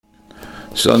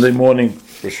Sunday morning,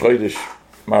 Rosh Chodesh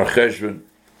Mar Cheshvan,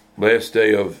 last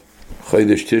day of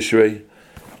Chodesh Tishrei,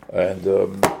 and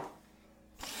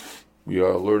we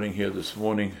are learning here this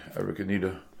morning, Eric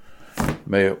Anita,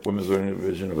 Women's Learning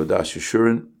Division of Adas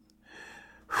Yeshurun,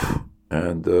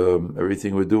 and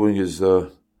everything we're doing is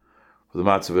for the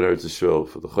Matzav Eretz Yisrael,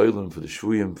 for the Chaylim, for the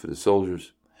Shvuyim, for the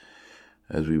soldiers,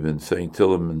 as we've been saying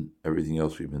Tillim and everything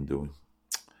else we've been doing.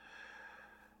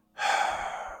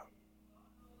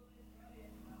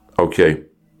 Okay,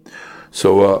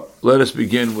 so let us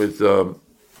begin with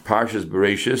Parshas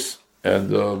Bereishis,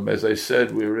 and as I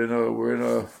said, we're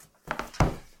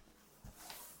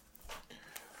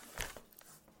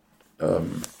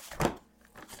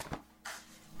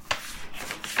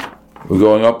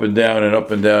going up and down and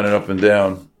up and down and up and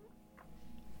down.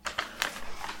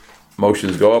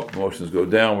 Motions go up, motions go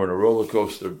down. We're in a roller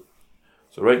coaster.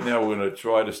 So right now we're going to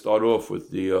try to start off with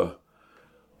the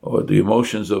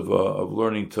emotions of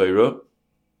learning Torah,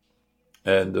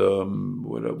 and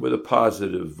with a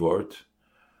positive word,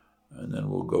 and then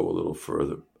we'll go a little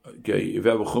further. Okay, if you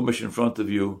have a chumash in front of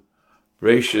you,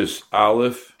 Bereishis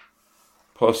Aleph,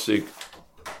 Pasuk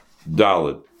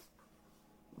Daled.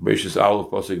 Bereishis Aleph,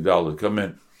 Pasuk Daled. Come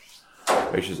in.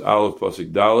 Bereishis Aleph,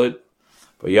 Pasuk Daled.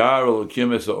 Vayar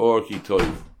Elokim es ha'or ki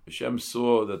tov. Hashem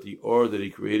saw that the or that He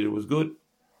created was good.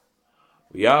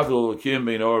 And the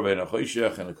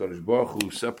Kadosh Baruch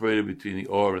Hu separated between the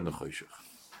or and the choshech.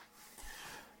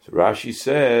 So Rashi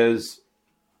says,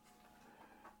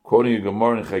 quoting a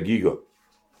Gemara in Chagiga,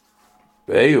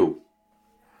 Be'eu,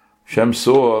 Shem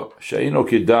saw she'ino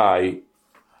kedai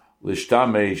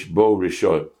l'shtamesh bo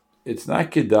rishoim. It's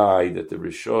not kedai that the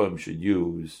rishoim should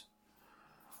use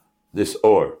this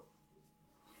or.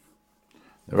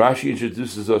 Now Rashi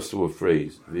introduces us to a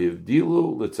phrase,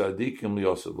 V'ivdilu l'tzadikim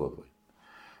li'osad lavai.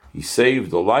 He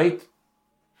saved the light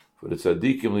for the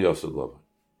tzaddikim liyosad lavai.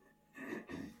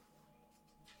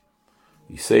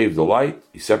 He saved the light.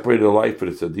 He separated the light for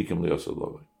the tzaddikim liyosad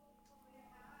lavai.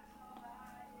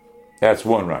 That's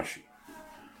one Rashi.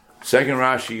 Second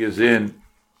Rashi is in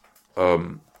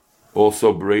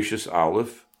also Bereishis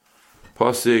Aleph,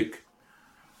 Pasuk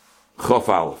Chof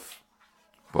Aleph.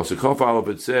 Pasuk Chof Aleph,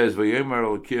 it says, Vayomer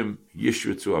Elokim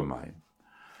yishritzu hamayim.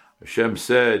 Hashem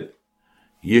said,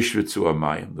 Yishritzu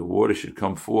hamayim, the water should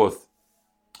come forth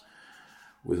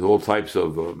with all types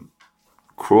of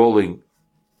crawling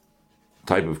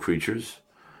type of creatures.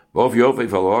 Both Yofei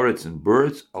Valaretz and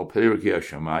birds, al Perikei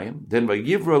Hashamayim. Then by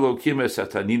Yivra Elokim es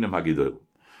hataninim hagidol.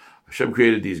 Hashem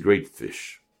created these great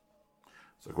fish.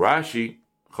 So Rashi,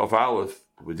 Chof Aleph,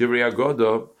 with Divrei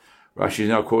Agoda, Rashi is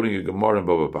now quoting a Gemara in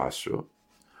Baba Basra.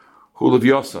 Hu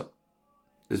Levyosa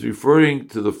is referring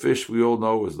to the fish we all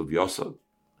know as Levyosa.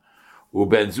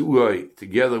 Ubenzuai,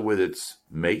 together with its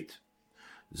mate.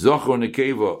 Zachor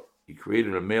nekeva, he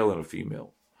created a male and a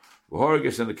female.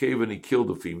 V'harages and nekeva, and he killed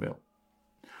the female.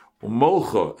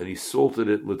 Umolcha, and he salted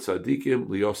it l'tzadikim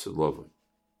liyosad lavai.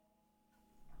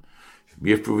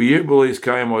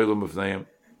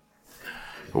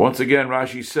 Once again,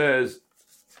 Rashi says,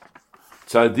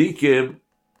 tzadikim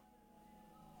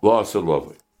liyosad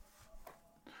lavai.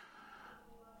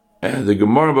 And the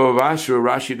Gemara Bava Basra,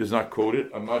 Rashi does not quote it.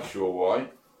 I'm not sure why.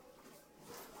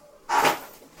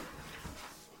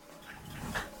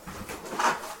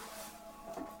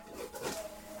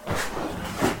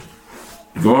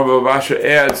 The Gemara Bava Basra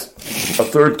adds a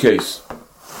third case.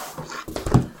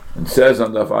 It says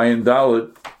on the Ayin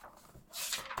Dalet,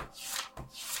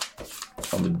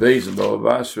 on the base of Bava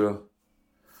Basra,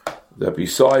 that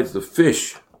besides the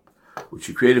fish, which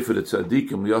He created for the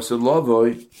tzaddikim, liyosad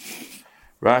lavai,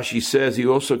 Rashi says He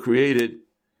also created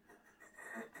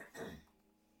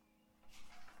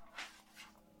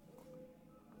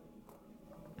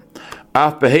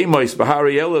but if they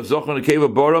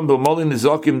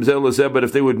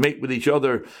would mate with each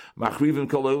other,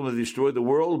 destroy the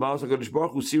world.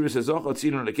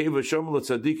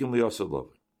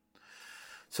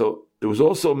 So there was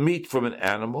also meat from an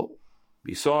animal,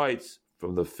 besides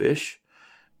from the fish,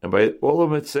 and by all of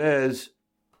them it says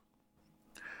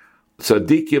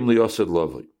tzadikim liyosad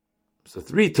lavai. So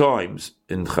 3 times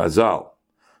in Chazal,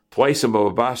 twice in Baba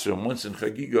Basra and once in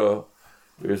Chagiga,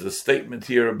 there's a statement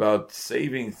here about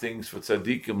saving things for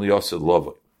tzadikim liyosad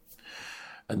lavai.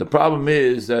 And the problem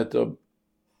is that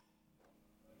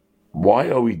why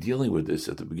are we dealing with this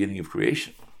at the beginning of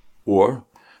creation? Or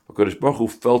because Baruch Hu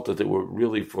felt that they were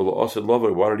really for liyosad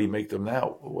lavai, why did He make them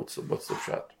now? What's the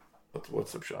pshat?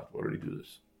 What's the pshat? Why did He do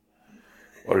this?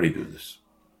 Why did He do this?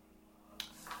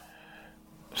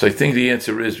 So I think the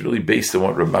answer is really based on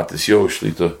what Ramat Yisrael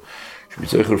Shlita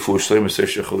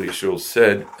Yisrael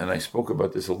said, and I spoke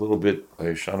about this a little bit by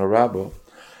Shana Rabbah,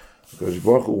 because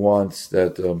Baruch Hu wants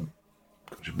that.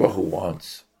 Baruch Hu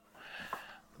wants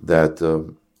that.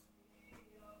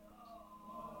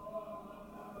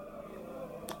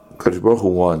 Baruch Hu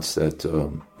wants that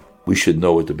we should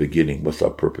know at the beginning what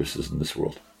our purpose is in this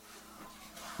world,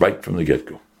 right from the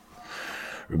get-go.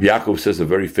 Rabbi Yaakov says a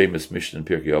very famous mission in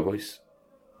Pirkei Avos.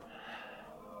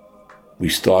 We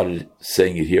started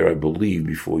saying it here, I believe,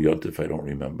 before Yontif, I don't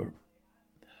remember.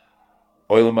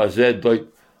 Olam hazeh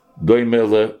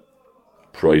doimele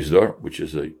proizdor, which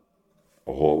is a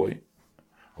hallway.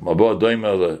 Mabah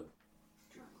doimele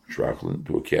trackland,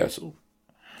 to a castle.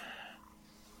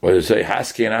 What does it say?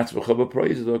 Haskein atzmecha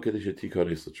b'proizdor kedesh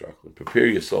tikaris l'trackland. Prepare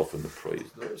yourself in the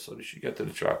proizdor so that you should get to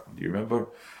the trackland. Do you remember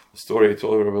the story I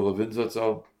told you about Levin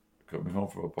Zatzal coming home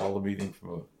from a parlor meeting from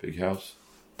a big house?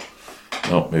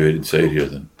 No, maybe I didn't say it here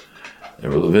then.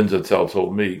 And Levin Zatzal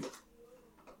told me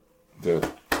that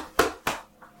there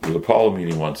was a parlor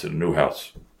meeting once in a new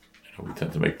house. We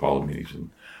tend to make parlor meetings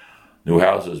in new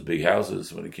houses, big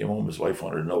houses. When he came home, his wife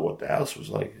wanted to know what the house was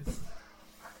like.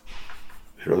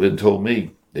 Levin told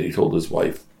me that he told his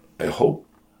wife, I hope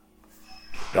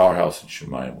our house in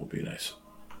Shemayim will be nice.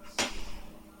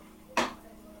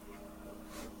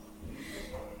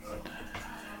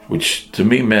 Which to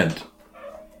me meant,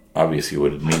 obviously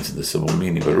what it means in the simple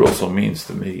meaning, but it also means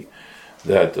to me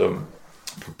that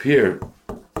prepare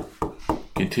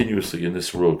continuously in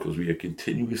this world, because we are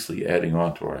continuously adding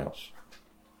on to our house.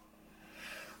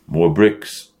 More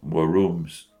bricks, more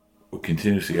rooms, we're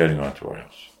continuously adding on to our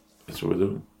house. That's what we're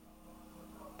doing.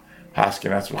 Don't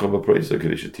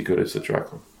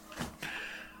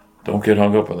get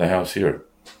hung up on the house here.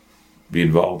 Be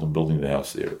involved in building the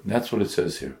house there. And that's what it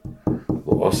says here.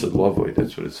 That's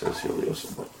what it says here.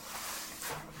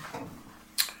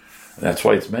 And that's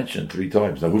why it's mentioned 3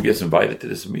 times. Now, who gets invited to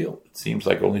this meal? It seems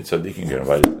like only tzaddikim get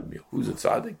invited to the meal. Who's a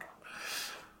tzaddik?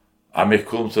 Amech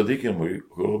kulam tzaddikim. We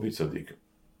all be tzaddikim.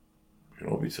 We can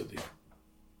all be tzaddikim.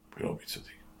 We can all be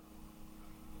tzaddikim.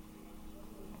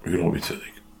 We can all be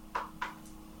tzaddikim.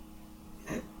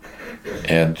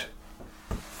 And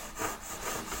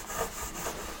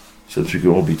since we can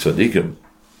all be tzaddikim,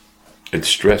 it's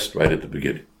stressed right at the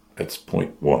beginning. That's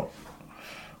point 1.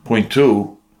 Point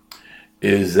 2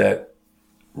 is that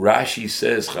Rashi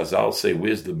says, Chazal say,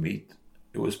 where's the meat?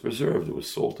 It was preserved. It was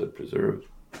salted, preserved.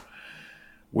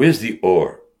 Where's the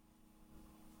ore?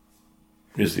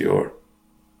 Where's the ore?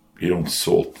 You don't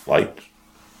salt light,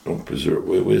 don't preserve.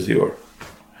 Where's the ore?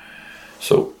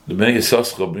 So the Bnei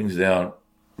Yissaschar brings down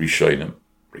Rishonim,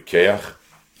 Rikeach,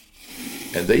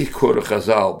 and they quote a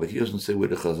Chazal, but he doesn't say where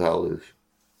the Chazal is.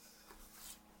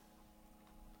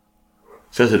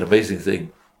 It says an amazing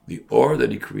thing. The ore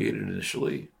that he created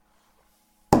initially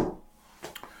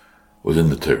was in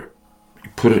the Torah. He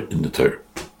put it in the Torah.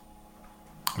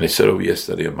 And I said over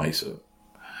yesterday on Maisa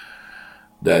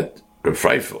that Reb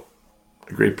Feifel,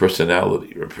 a great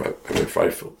personality, Reb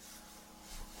Feifel,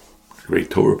 a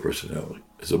great Torah personality,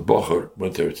 as a Bocher,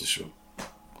 went there to Yisrael.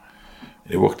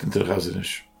 And he walked into the Chazon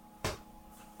Ish.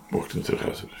 The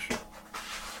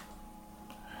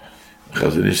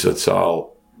Chazon Ish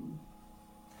Zatzal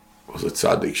was a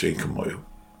tzaddik shein kamoyu.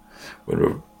 When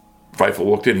Reb Feifel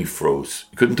walked in, he froze.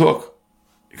 He couldn't talk.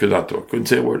 He could not talk. Couldn't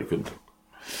say a word. He couldn't talk.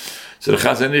 So the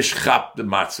Chazon Ish chapped the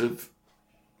matziv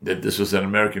that this was an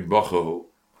American bocher.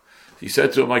 He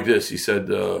said to him like this. He said,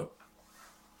 the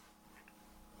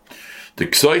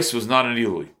Ksois was not an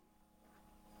Eloi.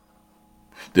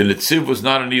 The Netziv was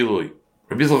not an Eloi.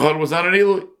 Rabbi Zilchon was not an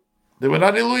Eloi. They were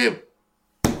not Elohim.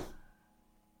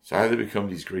 So how did they become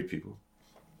these great people?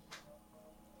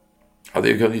 How did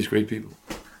they become these great people?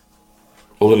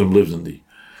 All of them lived in the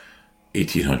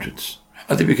 1800s.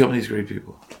 How did they become these great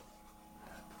people?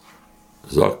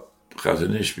 Zok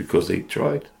Chazon Ish, because they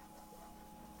tried.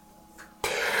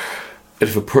 And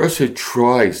if a person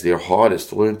tries their hardest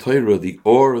to learn Torah, the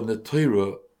ore in the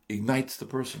Torah ignites the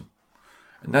person.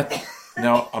 And that,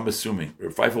 now I'm assuming,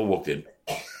 Reb Feifel walked in.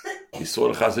 He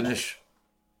saw the Chazon Ish.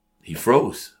 He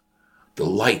froze. The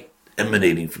light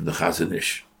emanating from the Chazon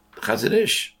Ish. The Chazon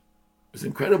Ish was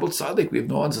incredible tzaddik. We have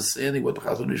no understanding what the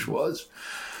Chazon Ish was.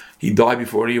 He died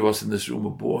before any of us in this room were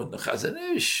born. The Chazon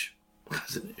Ish.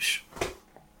 Chazon Ish.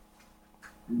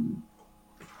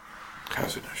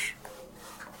 Chazon Ish.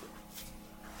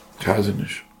 Chazon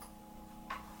Ish.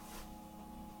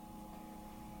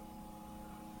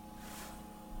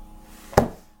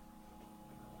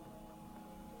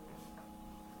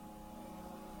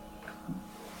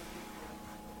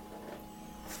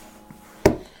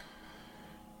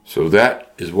 So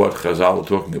that is what Chazal are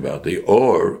talking about. The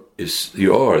or is the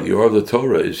or of the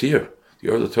Torah is here. The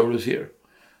or of the Torah is here.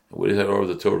 And where does that or of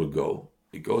the Torah go?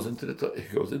 It goes into the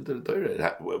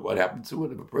Torah. What happens to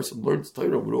it if a person learns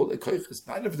Torah with all the koiches?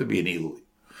 Not have to be an Eloi.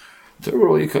 Torah with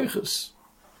all your koiches.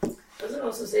 Doesn't it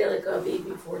also say like a baby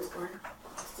before it's born?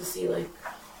 It's to see like.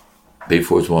 Baby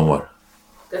before it's born what?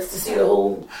 That's to see the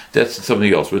whole. That's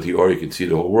something else. With the or, you can see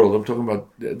the whole world. I'm talking about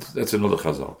that's another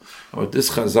Chazal. But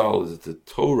this Chazal is that the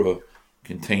Torah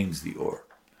contains the or.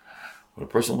 When a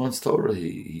person learns Torah,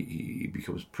 he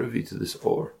becomes privy to this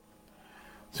or.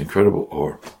 It's incredible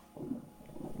or.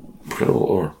 Incredible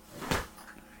or.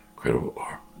 Incredible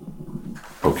or.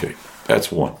 Okay,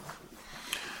 that's one.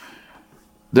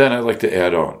 Then I'd like to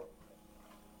add on.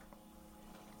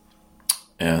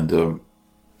 And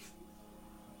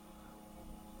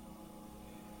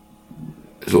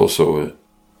there's also a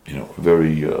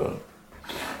very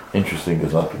interesting,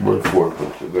 is not the word for it, but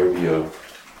it's a very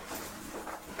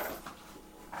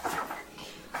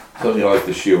something I'd like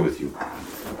to share with you.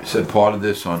 I said part of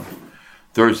this on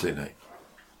Thursday night.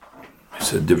 I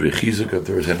said Divrei Chizuk on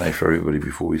Thursday night for everybody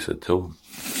before we said Tillim.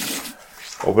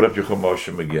 Open up your Chumash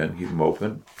again, keep them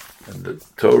open. And the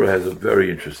Torah has a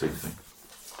very interesting thing.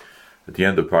 At the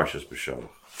end of Parshas Bereishis.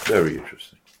 Very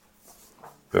interesting.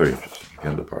 Very interesting. At the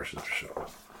end of Parshas Bereishis.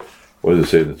 What does it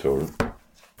say in the Torah?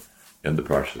 End of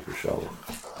Parshas Bereishis.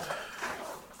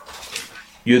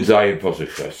 Yud Zayin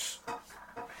Pasuk Ches.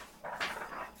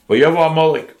 V'yavo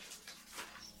Amalek.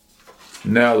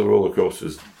 Now the roller coaster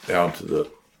is down to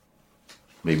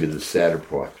maybe the sadder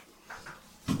part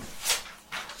of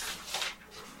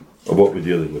what we're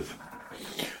dealing with.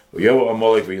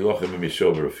 Amalek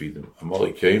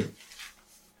came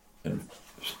and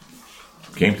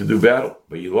came to do battle,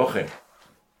 but Yilochem,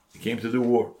 he came to do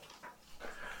war.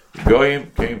 The Goyim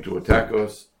came to attack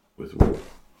us with war.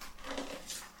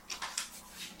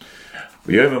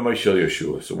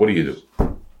 So what do you do?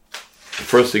 The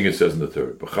first thing it says in the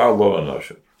Torah,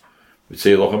 we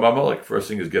say Lochem Amalek. First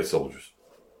thing is get soldiers.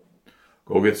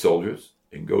 Go get soldiers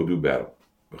and go do battle.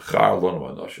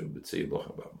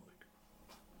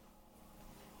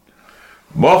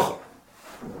 Moch,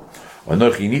 and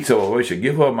I'm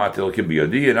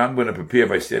going to prepare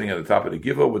by standing at the top of the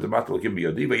giva with the matel kim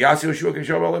biyodi. But Yasir can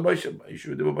show all the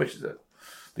Yeshua did what Moshe said.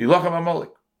 The Lochem Amalek.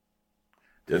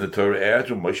 Then the Torah adds,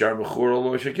 Moshe Mechor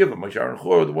Allah Shekiva. Moshe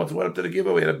Mechor, the ones who went up to the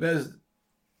giva, we had a bez.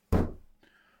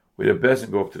 We had a bez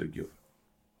and go up to the giva.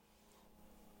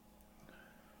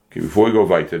 Okay, before we go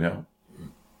weiter now,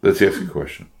 let's ask a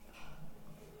question.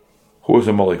 Who is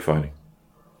Amalek fighting?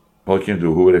 Malakim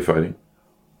do. Who are they fighting?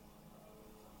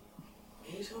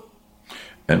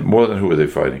 And more than who are they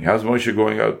fighting? How's Moshe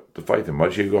going out to fight them? Why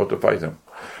should he go out to fight them?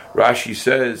 Rashi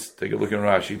says, take a look in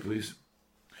Rashi, please.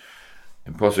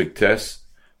 In Pasuk Tes,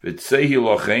 V'tsehi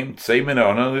lochem, tzei min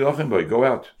ha'anan lochem boy, go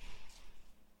out.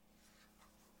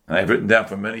 And I've written down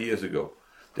from many years ago.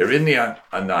 They're in the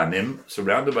Ananim,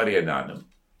 surrounded by the Ananim.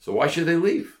 So why should they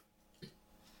leave?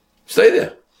 Stay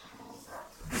there.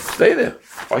 Stay there.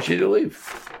 Why should you leave?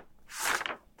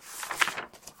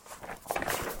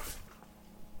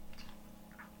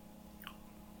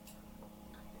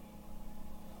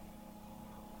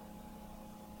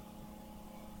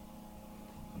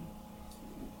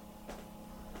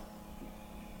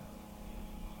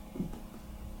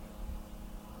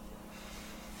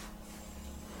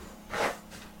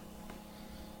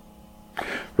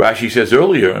 Rashi says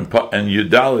earlier in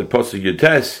Yudal Pasuk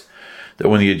Yates that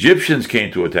when the Egyptians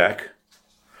came to attack,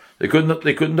 they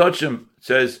couldn't touch them. It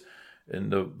says in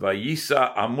the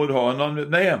Vayisa Amud Ha'anon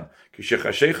Mitneim,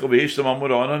 Kishachashecha v'Yishlam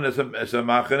Amud Ha'anon as a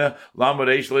machane Lamad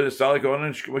Eish Leida Salik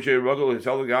Ha'anon Shkmoshe Rugel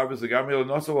Hisal Gavus the Gamil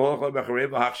Nosav Halach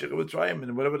Lebecharev Lahachshech V'Trayim,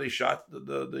 and whatever they shot,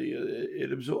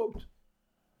 it absorbed.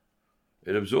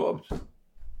 It absorbed.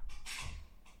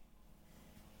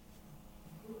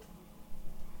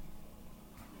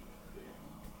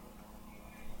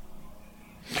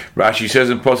 Rashi says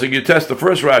in Pasuk Yates, the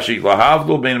first Rashi,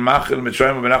 Lahavdul ben Machal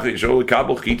Mitzrayim Benachal Yishol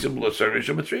Kabel Chitzim L'Sarish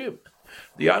Mitzrayim.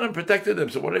 The Anam protected them,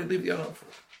 so what did they leave the Anam for?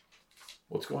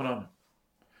 What's going on?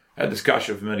 I had this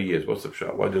kasha for many years. What's the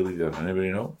shot? Why did they leave the Anam?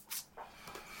 Anybody know?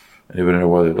 Anybody know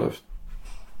why they left?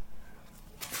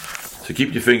 So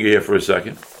keep your finger here for a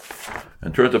second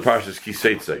and turn to Parshas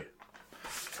Kiseitze.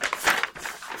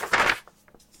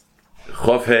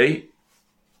 Chav Hei,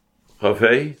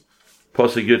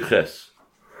 Pasuk Yud Ches.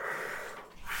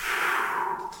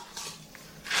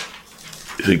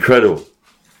 It's incredible.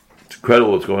 It's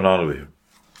incredible what's going on over here.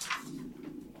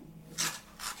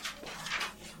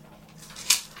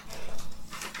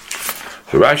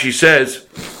 So Rashi says,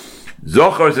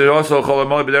 Zochar is also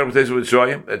Cholamali B'derech B'teis with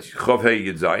Shoyim. That's Chov Hey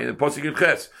Yid Zayin. And Posik Yud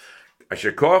Ches.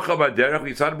 Asher Korcha B'derech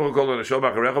V'yitzad B'chol Kol Nashom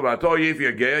Acharecha B'ato Yif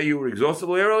Yagea. You were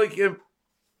exhaustively Erelikim.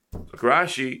 So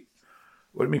Rashi,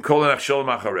 what do you mean Kol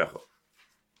Nashom Acharecha?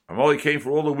 Amoli came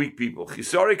for all the weak people.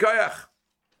 Chisari Kayach.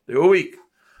 They were weak.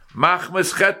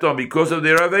 Machmes Chetom because of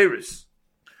their Averis.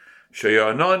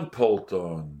 Shayanan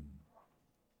Polton.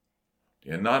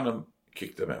 The Ananim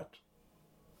kicked them out.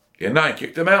 The Anan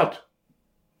kicked them out.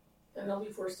 Then they'll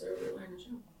be forced to rely on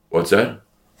Hashem. What's that?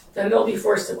 Then they'll be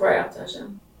forced to cry out to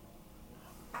Hashem.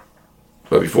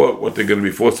 But before, what they're going to be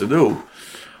forced to do,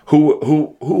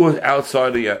 who was outside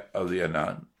of the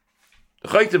Anan? The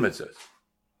Chaitim, it says.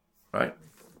 Right?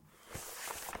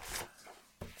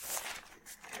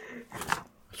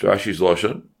 So Rashi's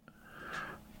Lashon.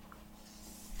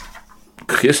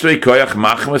 Chisrei koyach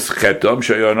machmas chetom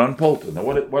shayanon polton. Now,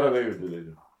 what Aveira did they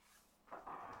do?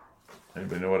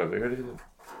 Anybody know what Aveira did?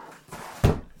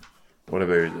 What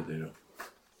Aveira did they do?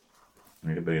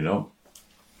 Anybody know?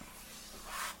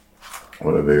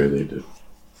 What Aveira they did?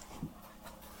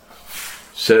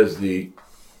 Says the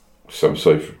Sam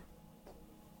Sefer.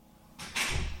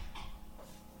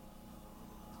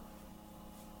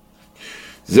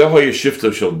 Zeho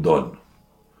yeshifta shel Don.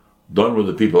 Don were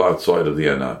the people outside of the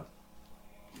Anan.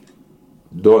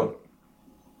 Don.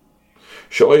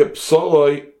 Shoya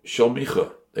psaloi shel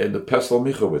Micha. They had the pesel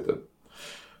Micha with them.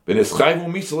 V'neschayvu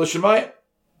misa l'shemayim.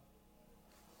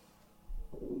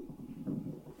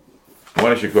 I want to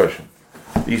ask you a question.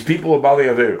 These people of Bali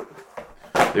Aveira,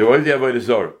 they were already Avodah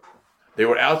Zarah. They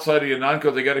were outside of the Anan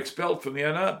because they got expelled from the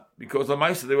Anan because of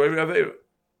Maisa they were Aveira.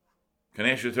 Can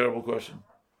I ask you a terrible question?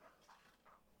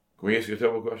 Can we ask you a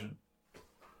terrible question?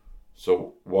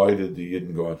 So why did the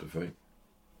Yidden go out to fight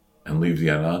and leave the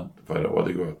Anan to fight out? Why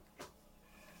did they go out?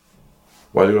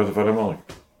 Why did they go out to fight Amalek?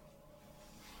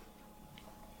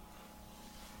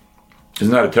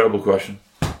 Isn't that a terrible question?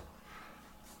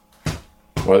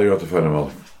 Why did they go out to fight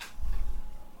Amalek?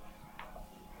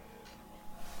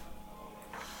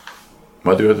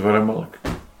 Why did they go out to fight Amalek?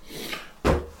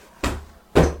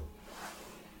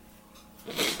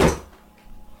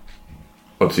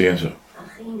 What's the answer?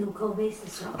 Achinu Kobeis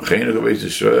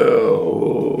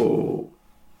Yisrael.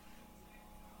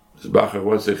 This is Bachar,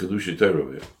 what's the Chedush Torah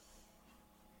over here?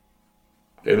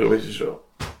 Achinu Kobeis Yisrael.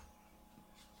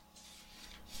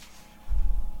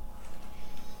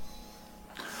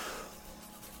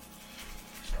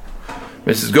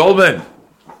 Mrs. Goldman,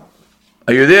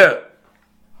 are you there?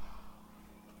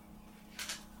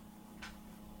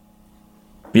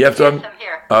 You have to. Yes, I'm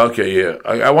here. Okay, yeah.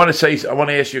 I want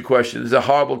to ask you a question. This is a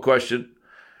horrible question,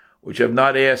 which I've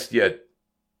not asked yet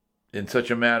in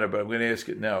such a manner, but I'm going to ask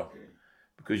it now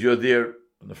because you're there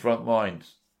on the front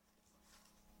lines,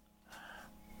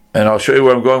 and I'll show you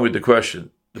where I'm going with the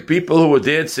question. The people who were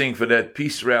dancing for that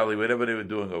peace rally, whatever they were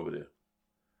doing over there,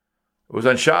 it was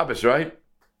on Shabbos, right?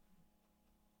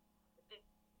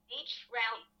 Beach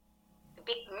rally,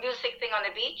 the music thing on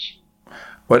the beach.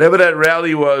 Whatever that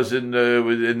rally was in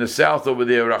the south over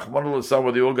there, Rahmanullah,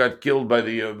 where they all got killed by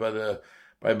Hamas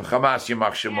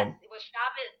Yamach Shemam. Yes, it was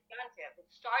Shabbos.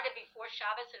 It started before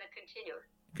Shabbos and it continued.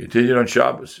 Continued on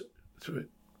Shabbos. That's right.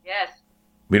 Yes.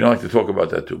 We don't like to talk about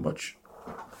that too much.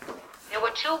 There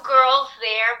were two girls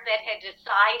there that had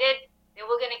decided they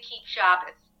were going to keep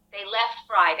Shabbos. They left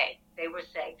Friday. They were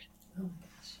safe.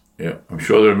 Yeah, I'm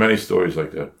sure there are many stories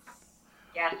like that.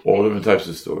 Yes. All different types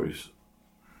of stories.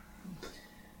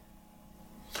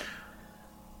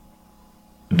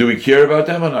 Do we care about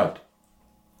them or not?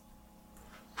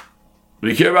 Do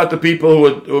we care about the people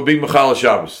who are being Mechal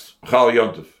Shabbos, Mechal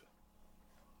Yontif?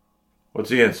 What's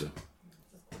the answer?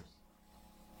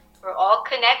 We're all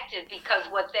connected because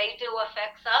what they do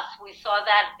affects us. We saw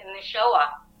that in the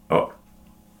Shoah. Oh.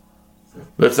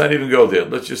 Let's not even go there.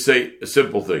 Let's just say a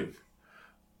simple thing.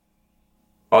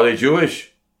 Are they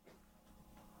Jewish?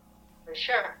 For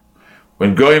sure.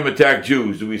 When Goyim attack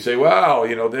Jews, do we say, wow,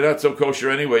 they're not so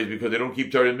kosher anyways because they don't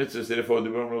keep Torah and mitzvahs, therefore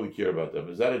we don't really care about them?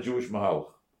 Is that a Jewish mahalach?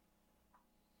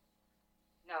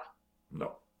 No.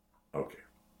 No. Okay.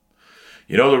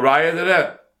 You know the raya to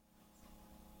that?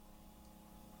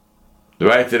 The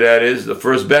raya to that is the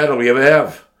first battle we ever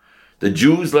have. The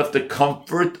Jews left the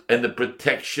comfort and the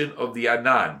protection of the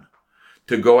Anan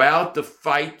to go out to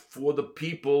fight for the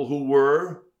people who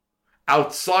were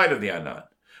outside of the Anan.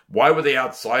 Why were they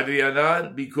outside of the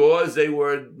Anan? Because they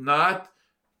were not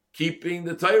keeping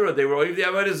the Torah. They were only the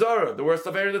Avodah Zarah, the worst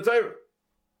of the Torah.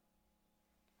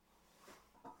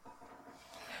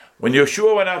 When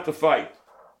Yeshua went out to fight,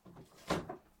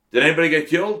 did anybody get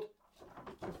killed?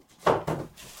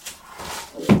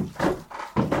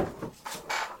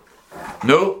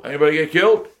 No? Anybody get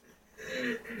killed?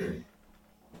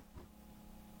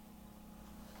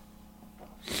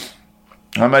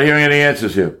 I'm not hearing any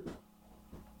answers here.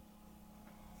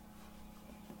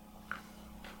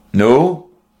 No?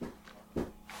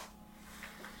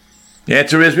 The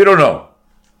answer is we don't know.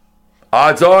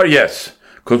 Odds are yes.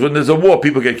 Because when there's a war,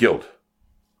 people get killed.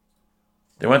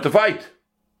 They went to fight.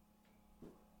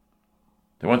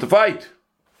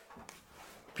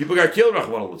 People got killed,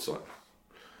 Rahman al-Islam.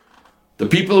 The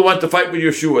people who went to fight with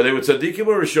Yeshua, they were tzaddikim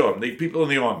or Rishon? The people in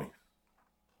the army.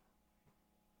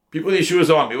 People in Yeshua's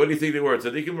army, what do you think they were?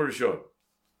 Tzaddikim or Rishon?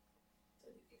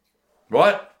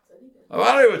 What? I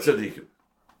don't know what tzaddikim.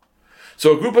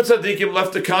 So a group of tzaddikim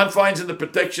left the confines and the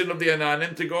protection of the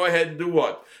Ananim to go ahead and do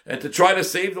what? And to try to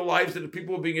save the lives of the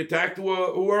people who were being attacked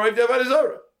who arrived there by the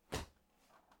Zara.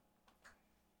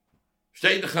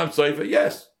 Shtei Necham Tzaifa,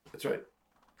 yes, that's right.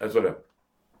 That's what happened.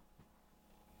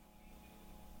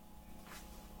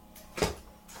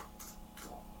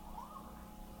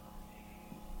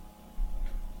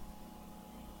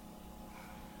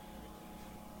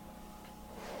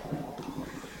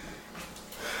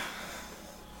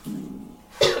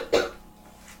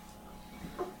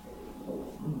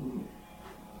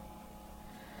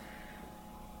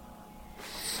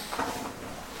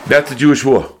 That's the Jewish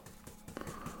war.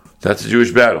 That's the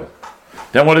Jewish battle.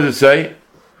 Then what does it say?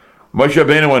 Moshe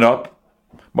Rabbeinu went up.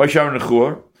 Moshe and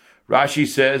Nechor. Rashi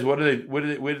says, where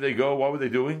did they go? What were they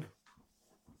doing?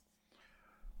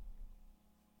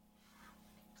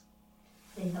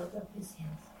 They held up his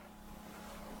hands.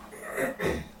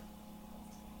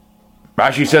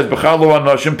 Rashi says, "B'chalo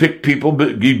anoshim pick people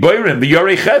giborim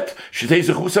b'yorechet shetei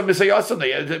zechusa misayasam."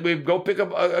 They go pick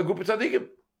up a group of tzaddikim.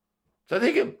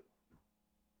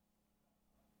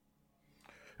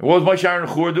 And what was Moshe and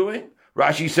Nechor doing?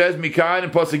 Rashi says, Mikan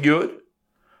and Pasuk Yud. It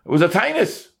was a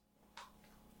tainus.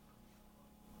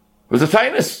 It was a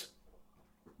tainus.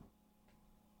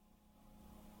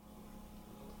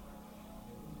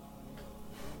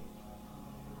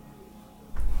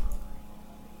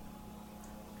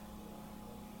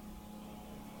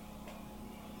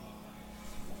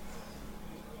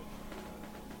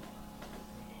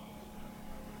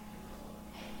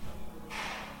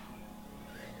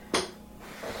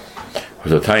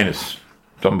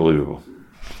 It's unbelievable.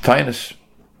 Tainus.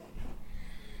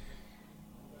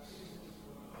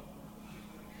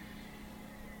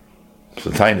 It's a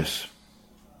tainus.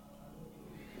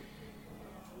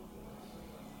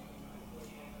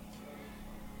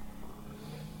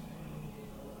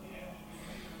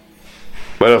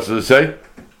 What else does it say?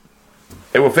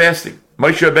 They were fasting.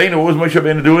 Moshe Rabbeinu, what was Moshe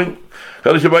Rabbeinu doing?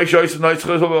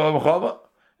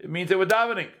 It means they were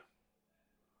davening.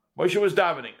 Moshe was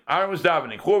davening. Aaron was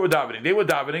davening. Hur were davening. They were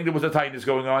davening. There was a tightness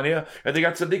going on here. And they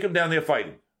got tzaddikim down there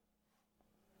fighting.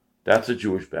 That's a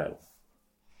Jewish battle.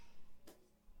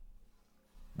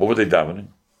 What were they davening?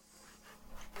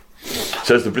 It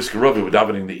says the Brisker Rebbe were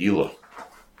davening the Elah.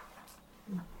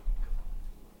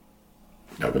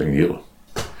 Moshe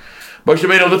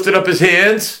Rabbeinu lifted up his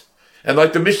hands. And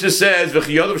like the Mishnah says, Moshe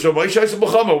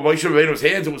Rabbeinu's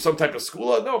hands, it was some type of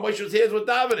school. No, Moshe's hands were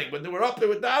davening. When they were up, they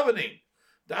were davening.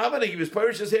 He was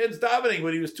Parshas hands davening.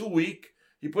 When he was too weak,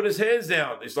 he put his hands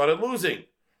down. They started losing.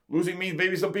 Losing means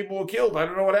maybe some people were killed. I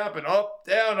don't know what happened. Up,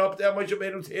 down. Moshe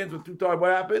Rabbeinu's hands were too tired.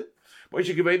 What happened?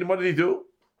 Moshe Rabbeinu, what did he do?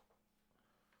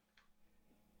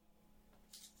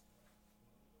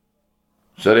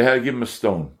 So they had to give him a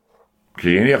stone.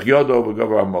 He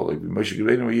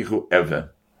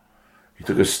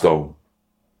took a stone.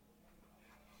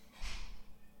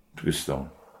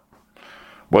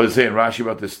 What does it say in Rashi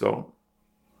about this stone?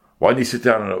 Why didn't he sit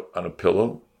down on a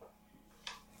pillow?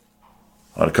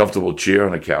 On a comfortable chair,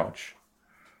 on a couch?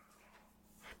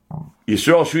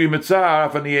 Yisrael shui mitzar,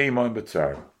 afani yeimon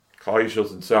mitzar. Klal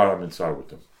Yisrael's in tzar, I'm in tzar with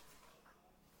them.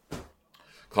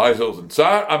 Klal Yisrael's in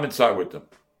tzar, I'm in tzar with them.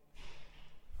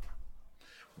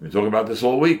 We've been talking about this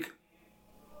all week.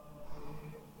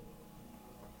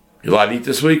 You allowed to eat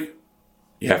this week?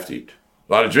 You have to eat.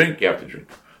 Allowed to drink? You have to drink.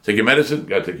 Take your medicine? You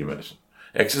got to take your medicine.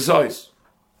 Exercise.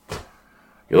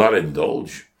 You're allowed to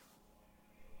indulge.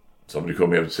 Somebody called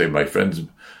me up and say, my friend's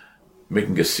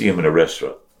making a siyum in a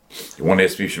restaurant. You want to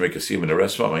ask me if you should make a siyum in a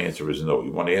restaurant? My answer is no.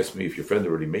 You want to ask me if your friend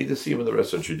already made the siyum in the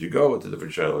restaurant? Should you go? It's a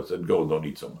different shayla. I said, go, don't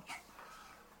eat so much.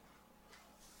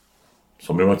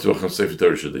 Somebody went to a Sefer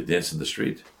Torah. Should they dance in the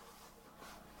street?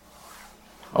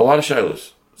 A lot of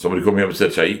shaylas. Somebody called me up and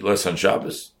said, should I eat less on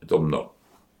Shabbos? I told them no.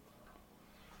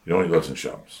 You don't eat less on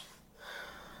Shabbos.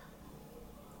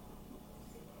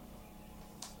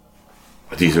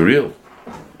 But these are real.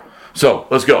 So,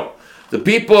 let's go. The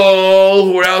people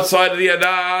who were outside of the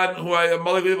Adan, who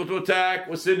Amalek was able to attack,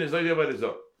 were sinners.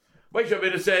 Moshe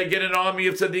Rabbeinu said, get an army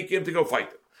of tzaddikim to go fight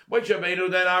them. Moshe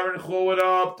Rabbeinu then Aaron went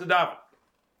up to David.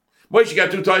 Moshe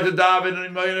got too tight to David,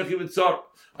 and he would tzar.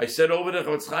 I said over to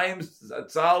Chavetz Chaim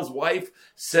Zatzal's wife,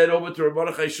 said over to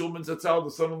Mordechai Shulman Zatzal,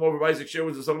 the son-in-law of Isaac Sher,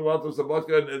 was the son-in-law of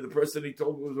Sabatka, and the person he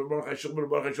told was Mordechai Shulman.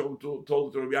 Mordechai Shulman told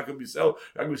it to Rabbi Yaakov Bissell.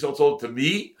 Yaakov Bissell told it to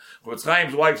me. Chavetz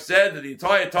Chaim's wife said that the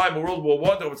entire time of World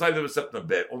War I, Chavetz Chaim never slept in a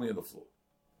bed, only on the floor.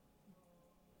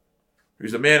 He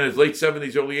was a man in his late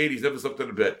 70s, early 80s, never slept in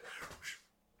a bed.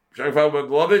 Shai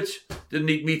Belovich didn't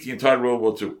eat meat the entire World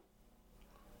War II.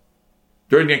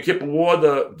 During the Yom Kippur War,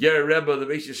 the Ger Rebbe, the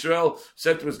Beis Yisrael,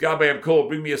 said to his Gabbai, I'm cold,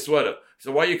 bring me a sweater. He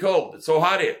said, why are you cold? It's so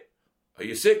hot here. Are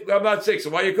you sick? No, I'm not sick. So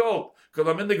why are you cold? Because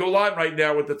I'm in the Golan right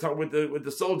now with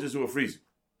the soldiers who are freezing.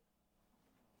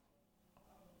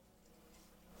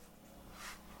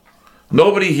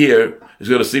 Nobody here is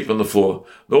going to sleep on the floor.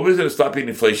 Nobody's going to stop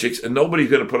eating fleishiks, and nobody's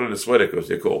going to put on a sweater because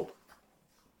they're cold.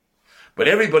 But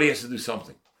everybody has to do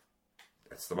something.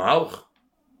 That's the Mahalach.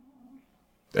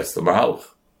 That's the Mahalach.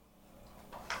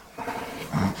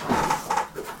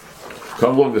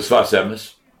 Come along the Sfas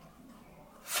Emes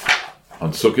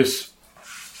on Sukkot.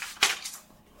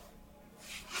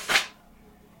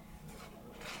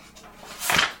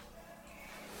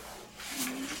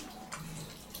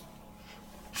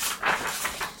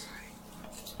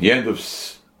 The end of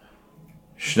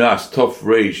Shnas Tov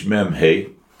Reish Mem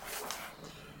Hey.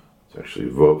 It's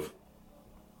actually Vov.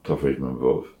 Tov Reish Mem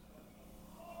Vov.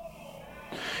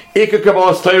 Ika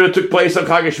Kabbalas Torah took place on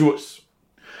Chag HaShavuos.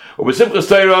 Simchas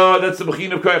Torah, that's the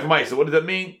Bechin of Koyach Maisa. What does that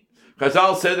mean?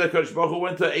 Chazal said that Kodesh Baruch Hu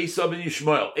went to Esav and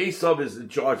Yishmael. Esav is in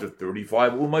charge of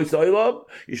 35 Umas Olam.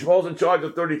 Yishmael is in charge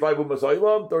of 35 Umas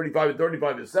Olam. 35 and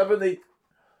 35 is 70.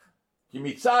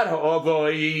 Kimitzad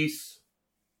ha'avos.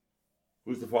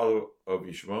 Who's the father of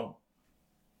Yishmael?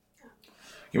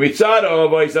 Kimitzad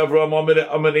ha'avos Avraham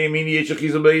Amadei Mini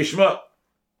Yeshachizah Yishmael.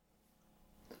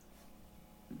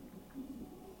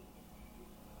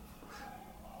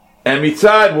 And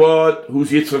mitzad what?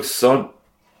 Who's Yitzchak's son?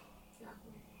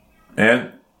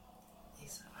 And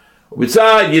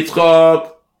mitzad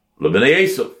Yitzchak lebnei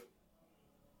Esav.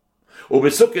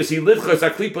 Ubesukkos he lidchas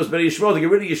aklipos bnei Yishmael to get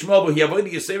rid of Yishmael, but he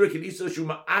avoided Yisera Kedisa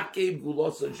Shuma Akev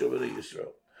Gulosa and Shovnei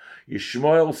Yisrael.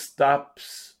 Yishmael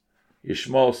stops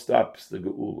the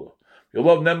Geula.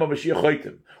 Yolov Nema Mashiach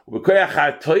Choitim. Ubekoyach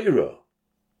HaTorah.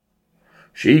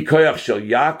 Shehi koyach shel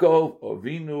Yaakov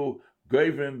Avinu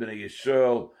Goyvrim bnei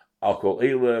Yisrael. Al kol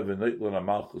elev and neitlan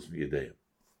amalchus miyadeim.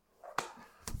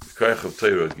 The koyach of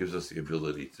Torah gives us the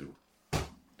ability to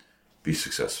be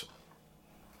successful.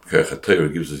 The koyach of Torah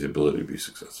gives us the ability to be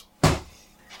successful.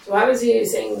 So why was he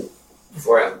saying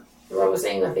before? The Rav was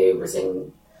saying that they were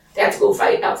saying they had to go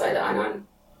fight outside the Anan.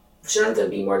 Shouldn't it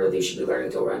be more that they should be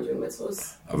learning Torah and doing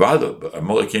mitzvahs? Avada, but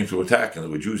Amalek came to attack, and there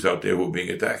were Jews out there who were being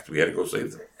attacked. We had to go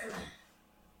save them.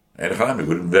 And it would have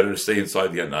been better to stay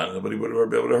inside the Anan, and nobody would have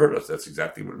been able to hurt us. That's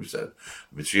exactly what we said.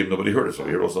 Mitzrayim, nobody hurt us. Over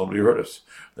here also, nobody hurt us.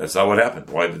 That's not what happened.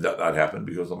 Why did that not happen?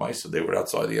 Because the Maisa, they were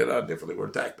outside the Anan, therefore they were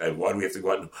attacked. And why do we have to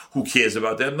go out and who cares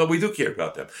about them? No, we do care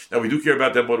about them. Now, we do care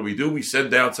about them. What do? We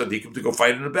send down tzaddikim to go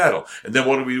fight in a battle. And then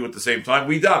what do we do at the same time?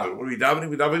 We daven. What are we davening?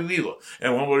 We daven Nila.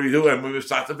 And what do we do? And we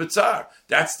sata b'tzar.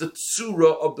 That's the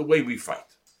tzura of the way we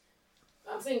fight.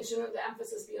 I'm saying, shouldn't the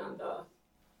emphasis be on the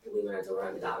believing in Torah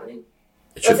and the davening?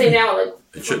 Let's say now, like,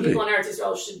 people in Eretz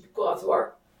Yisrael should go out to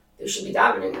war. They should be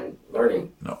davening and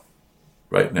learning. No.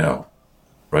 Right now,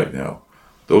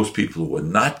 those people who are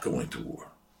not going to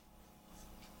war,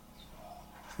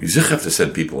 you have to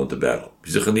send people into battle.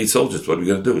 You need soldiers. What are we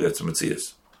going to do? That's a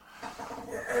Matthias.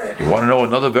 You want to know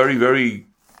another very, very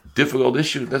difficult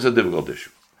issue? That's a difficult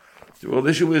issue. The difficult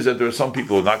issue is that there are some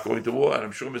people who are not going to war, and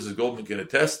I'm sure Mrs. Goldman can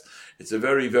attest. It's a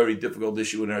very, very difficult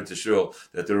issue in Eretz Yisrael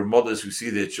that there are mothers who see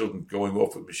their children going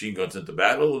off with machine guns into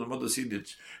battle, and the mothers see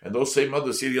and those same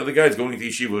mothers see the other guys going to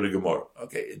yeshiva or the Gemara.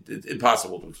 Okay, it's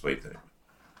impossible to explain to them.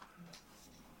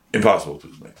 Impossible to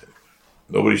explain to them.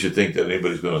 Nobody should think that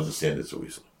anybody's going to understand it so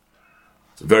easily.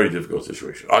 It's a very difficult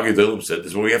situation. Agi Dilim said, "This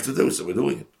is what we have to do," so we're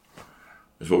doing it.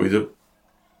 That's what we do.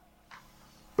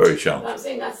 Very challenging. I'm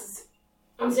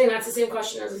saying that's the same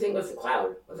question as the thing with the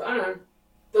cloud of Anan.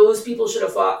 Those people should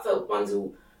have fought, the ones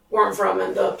who weren't from,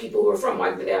 and the people who were from.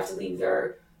 Why did they have to leave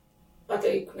their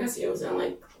Bate Knesios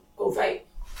and go fight?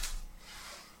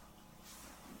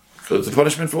 So it's a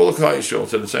punishment for all the Klal Yisrael.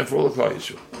 It's the same for all the Klal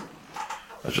Yisrael.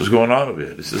 That's what's going on over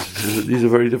here. These are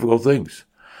very difficult things.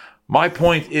 My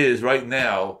point is right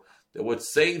now that what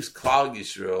saves Klal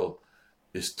Yisrael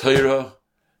is Torah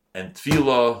and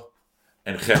Tefillah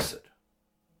and Chesed.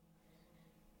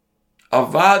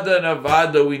 Avada and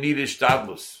Avada, we need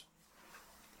Ishtadlus.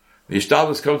 The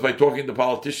Ishtadlus comes by talking to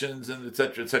politicians and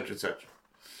etc., etc., etc.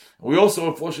 We also,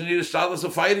 unfortunately, need Ishtadlus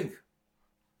of fighting.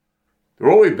 There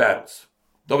are always battles.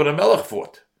 David HaMelech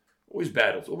fought. Always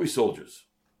battles, always soldiers.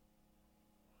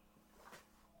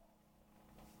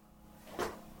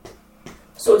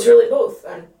 So it's really both,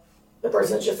 then. The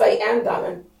person should fight and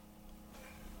daven.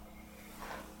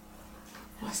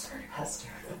 Hester.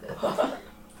 The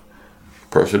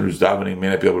person who's davening may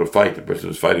not be able to fight. The person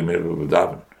who's fighting may not be able to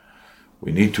daven.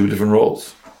 We need two different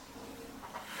roles.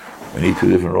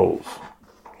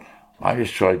 I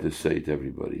just tried to say to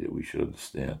everybody that we should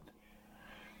understand.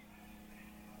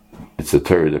 It's the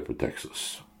Torah that protects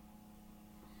us.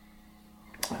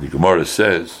 The Gemara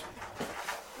says,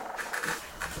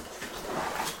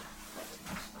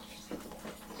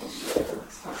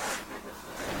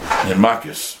 in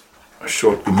Makis, a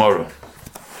short Gemara.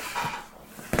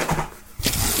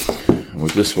 And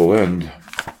with this will end.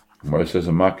 Gemara says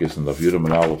in Makis and the Yudim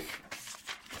and Aleph,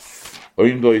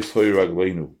 Oim do Yisrael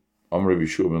Ragleinu, Amr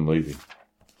Yeshua ben Levi.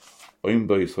 Oim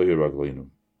do Yisrael Ragleinu.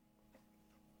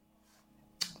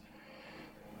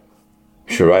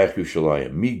 Sharayach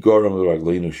Yushalayim. Mi Goram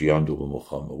Ragleinu Shiyandu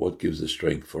B'Mulchama. What gives the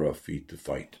strength for our feet to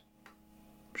fight?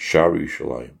 Shar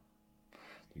Yushalayim.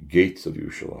 The gates of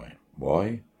Yushalayim.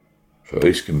 Why?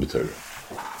 Because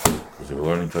they were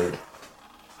learning Torah.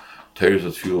 Torah is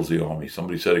what fuels the army.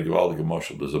 Somebody said a Gewaldige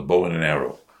Mashal, there's a bow and an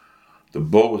arrow. The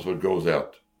bow is what goes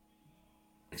out.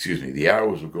 The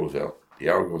arrow is what goes out. The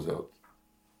arrow goes out.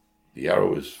 The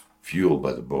arrow is fueled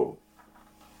by the bow.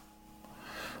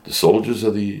 The soldiers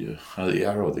are the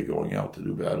arrow. They're going out to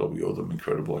do battle. We owe them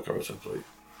incredible akaras.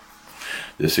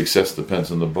 Their success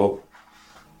depends on the bow.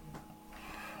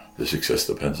 The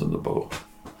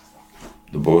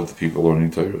bow of the people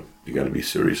learning Torah. You got to be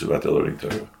serious about their learning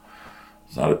Torah.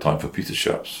 It's not a time for pizza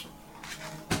shops.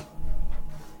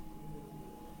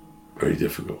 Very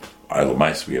difficult. We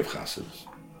have chassids.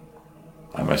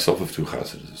 I myself have 2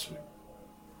 chassids this week.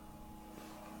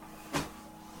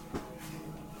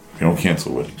 You don't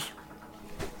cancel weddings.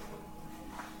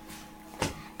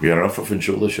 We got enough of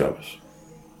Inshallah Shabbos.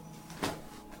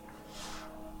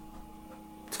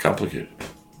 It's complicated.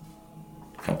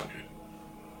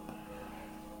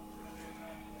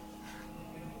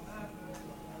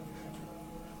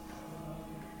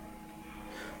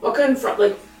 What can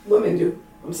women do?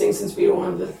 I'm saying since we don't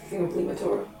have the thing of Lima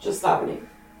Torah, just davening.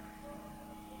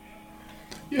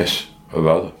 Yes,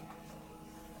 Avada.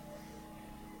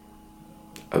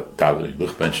 Davening,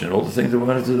 lichtbenchen, and all the things that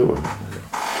women have to do.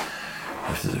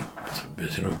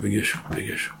 It's a big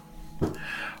issue.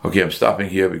 Okay, I'm stopping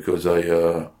here because I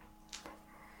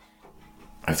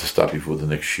have to stop before the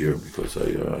next year because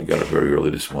I got up very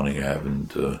early this morning. I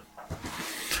haven't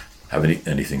eaten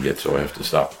anything yet, so I have to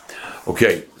stop.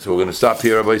 Okay, so we're going to stop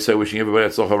here. Everybody say wishing everybody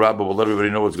at Tzolcha Rabbah. We'll let everybody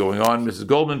know what's going on. Mrs.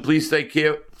 Goldman, please take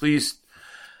care. Please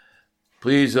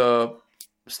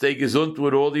stay gesund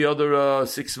with all the other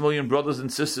 6 million brothers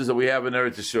and sisters that we have in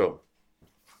Eretz Yisrael.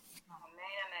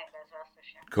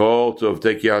 Kol Tov.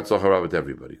 Take care. Tzolcha Rabbah to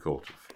everybody. Kol Tov.